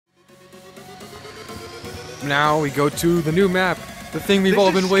Now we go to the new map. The thing we've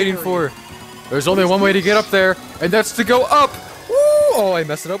all been waiting for. There's only one way to get up there, and that's to go up! Woo! Oh, I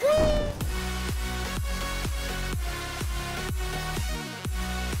messed it up. Woo!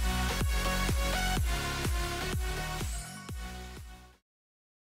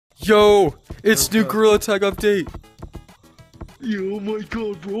 Yo! It's new Gorilla Tag update! Yo, oh my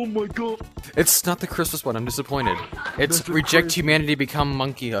god, bro, oh my god. It's not the Christmas one, I'm disappointed. It's Reject Humanity Become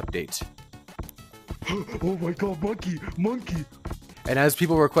Monkey update. Oh my god, monkey! And as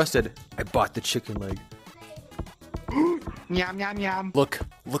people requested, I bought the chicken leg. Yum, yum, yum. Look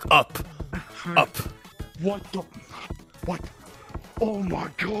up. Up. What? Oh my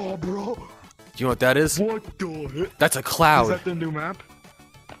god, bro. Do you know what that is? What the heck? That's a cloud. Is that the new map?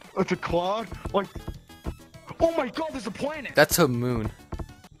 It's a cloud? Like, oh my god, there's a planet! That's a moon.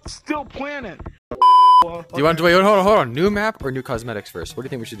 Still planet! Do you want to wait? Hold on. New map or new cosmetics first? What do you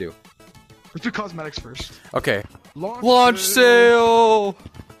think we should do? Let's do cosmetics first. Okay. Launch sale!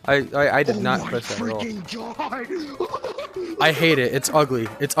 I did not my press that at all. God. I hate it. It's ugly.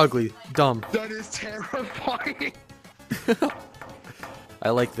 It's ugly. Dumb. That is terrifying. I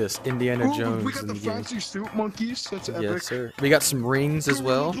like this. Indiana Jones. We got in the the game. fancy suit monkeys. That's epic. Yes, sir. We got some rings as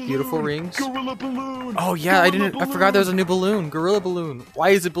well. Gorilla Beautiful balloon. rings. Gorilla balloon. Oh yeah, Gorilla I forgot there was a new balloon. Gorilla balloon. Why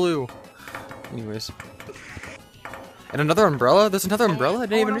is it blue? Anyways. And another umbrella? There's another umbrella? I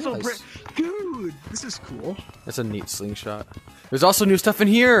didn't even realize. Dude, this is cool. That's a neat slingshot. There's also new stuff in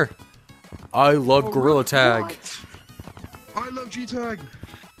here. I love Gorilla Tag. What? I love G-Tag.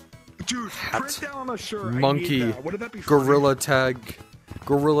 Dude, print that on a shirt. Monkey. I need that. Wouldn't that be funny?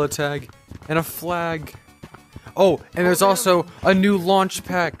 Gorilla Tag, and a flag. Oh, and there's also a new launch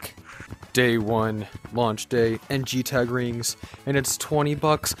pack. Day 1, launch day, and G-Tag rings, and it's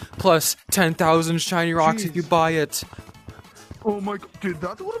 $20 plus 10,000 shiny rocks if you buy it. Oh my god, dude,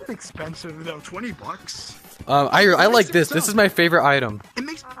 that would have been expensive though. $20. I like this. This is my favorite item. It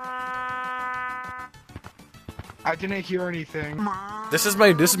makes. I didn't hear anything. This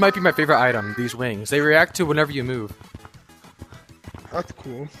might be my favorite item. These wings. They react to whenever you move. That's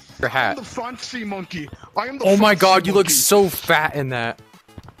cool. Your hat. I'm the front sea monkey. I am the Oh my front god, sea you look monkey. so fat in that.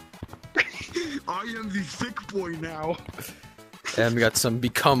 I am the thick boy now. And we got some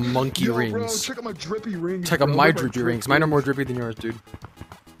Become Monkey Yo, rings. bro, check out my drippy rings. Check out bro. my Look at drippy rings. Mine are more drippy than yours, dude.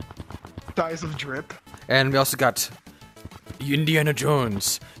 Dyes of drip. And we also got Indiana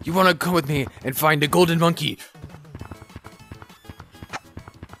Jones. You wanna come with me and find the golden monkey?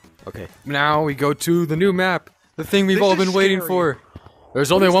 Okay, now we go to the new map. The thing we've all been waiting for.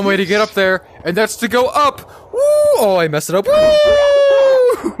 There's only one way to get up there, and that's to go up! Woo! Oh, I messed it up. Woo!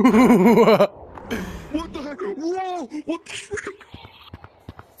 What the heck? Whoa! What the frick?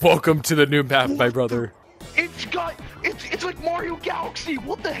 Welcome to the new map, my brother. It's like Mario Galaxy.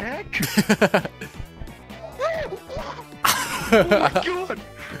 What the heck? Oh my god!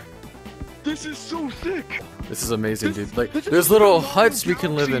 This is so sick. This is amazing, dude. Like, there's little huts we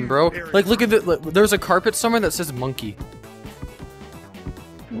can live in, bro. Like, look at the. Look, there's a carpet somewhere that says monkey.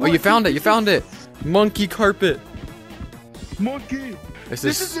 Oh, you found it! You found it! Monkey carpet. Monkey. This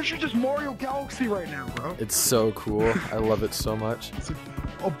is literally just Mario Galaxy right now, bro. It's so cool. I love it so much.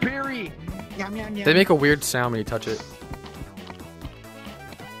 A berry. Yum, yum, yum. They make a weird sound when you touch it.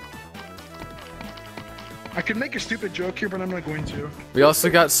 I could make a stupid joke here, but I'm not going to. We also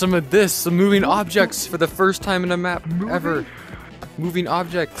got some of this, some moving objects for the first time in a map ever. Moving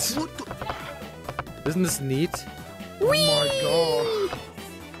objects. What the? Isn't this neat? Oh my god.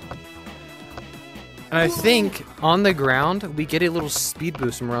 And I think on the ground we get a little speed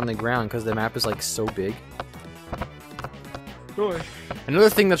boost when we're on the ground because the map is like so big. Really? Another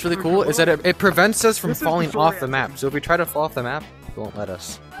thing that's really cool is that it prevents us from This is falling the off the map. So if we try to fall off the map, it won't let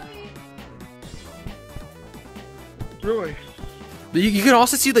us. Really? But you can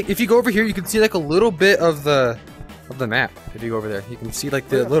also see, like, if you go over here, you can see like a little bit of the map. If you go over there, you can see like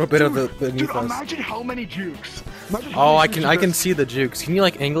the little bit of the beneath us. Imagine how many jukes. Oh, I can see the jukes. Can you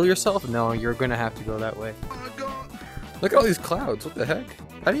like angle yourself? No, you're gonna have to go that way. Oh my god. Look at all these clouds. What the heck?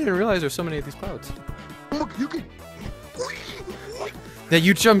 I didn't even realize there's so many of these clouds. Look, you can. Yeah,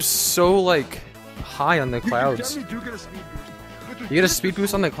 you jump so like high on the clouds. You definitely do get a speed boost. You get a speed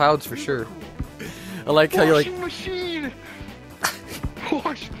boost on the clouds for sure. I like how you like. Washing machine.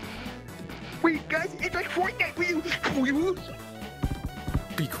 Wash. Wait, guys, it's like Fortnite. Will you?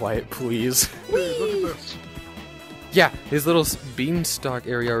 Be quiet, please. Hey, look at this. Yeah, his little beanstalk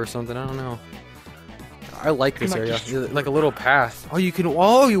area or something. I don't know. I like this area. Like a little path. Oh, you can.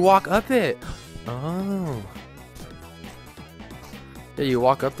 Oh, you walk up it. Oh. Yeah, you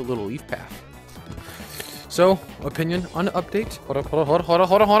walk up the little leaf path. So, opinion on the update. Hold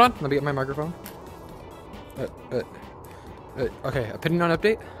on. Let me get my microphone. Okay, opinion on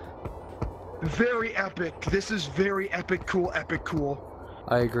update? Very epic. This is very epic cool, epic cool.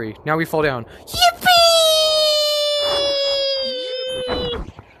 I agree. Now we fall down. Yippee!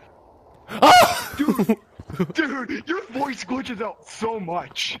 Ah! Dude, your voice glitches out so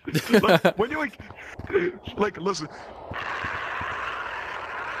much. Like, when you like, listen.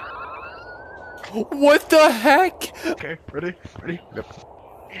 What the heck? Okay, ready? Yep.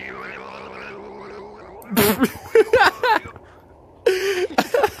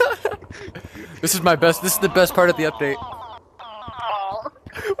 This is the best part of the update.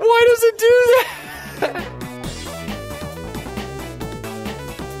 Why does it do that?